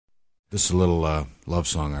This is a little love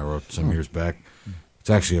song I wrote some years back. It's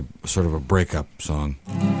actually a sort of a breakup song.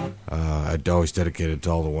 I'd always dedicated it to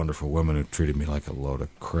all the wonderful women who treated me like a load of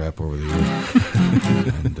crap over the years.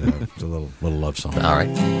 And it's a little love song. All right.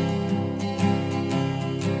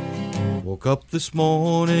 Woke up this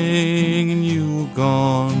morning and you were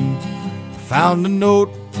gone. Found a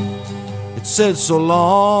note, it said so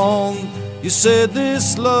long. You said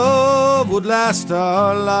this love would last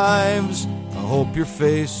our lives. I hope your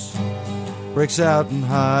face breaks out in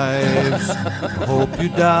hives. I hope you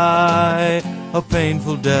die a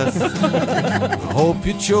painful death. I hope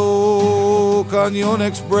you choke on your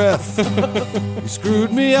next breath. You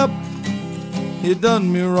screwed me up, you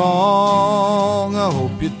done me wrong. I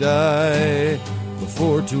hope you die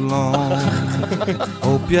before too long.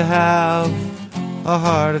 Hope you have a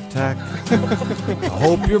heart attack. I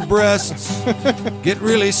hope your breasts get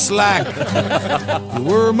really slack. You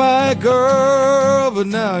were my girl, but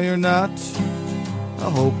now you're not. I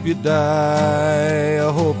hope you die,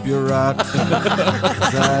 I hope you rot.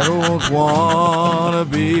 'Cause I don't wanna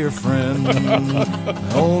be your friend.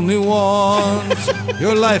 I only want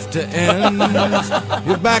your life to end.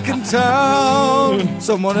 You're back in town,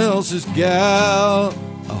 someone else's gal.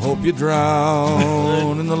 I hope you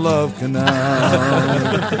drown in the love canal.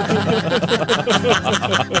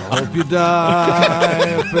 I hope you die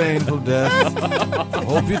a painful death. I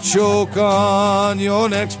hope you choke on your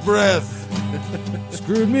next breath.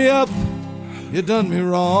 Screwed me up, you done me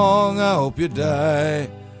wrong. I hope you die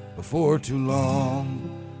before too long.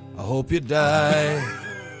 I hope you die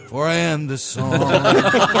before I end this song. I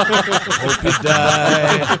hope you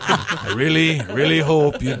die. I really, really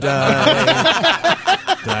hope you die.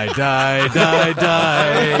 Die, die, die,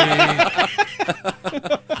 die.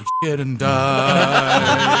 You shit and die.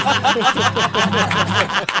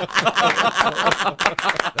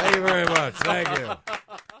 Thank you very much. Thank you.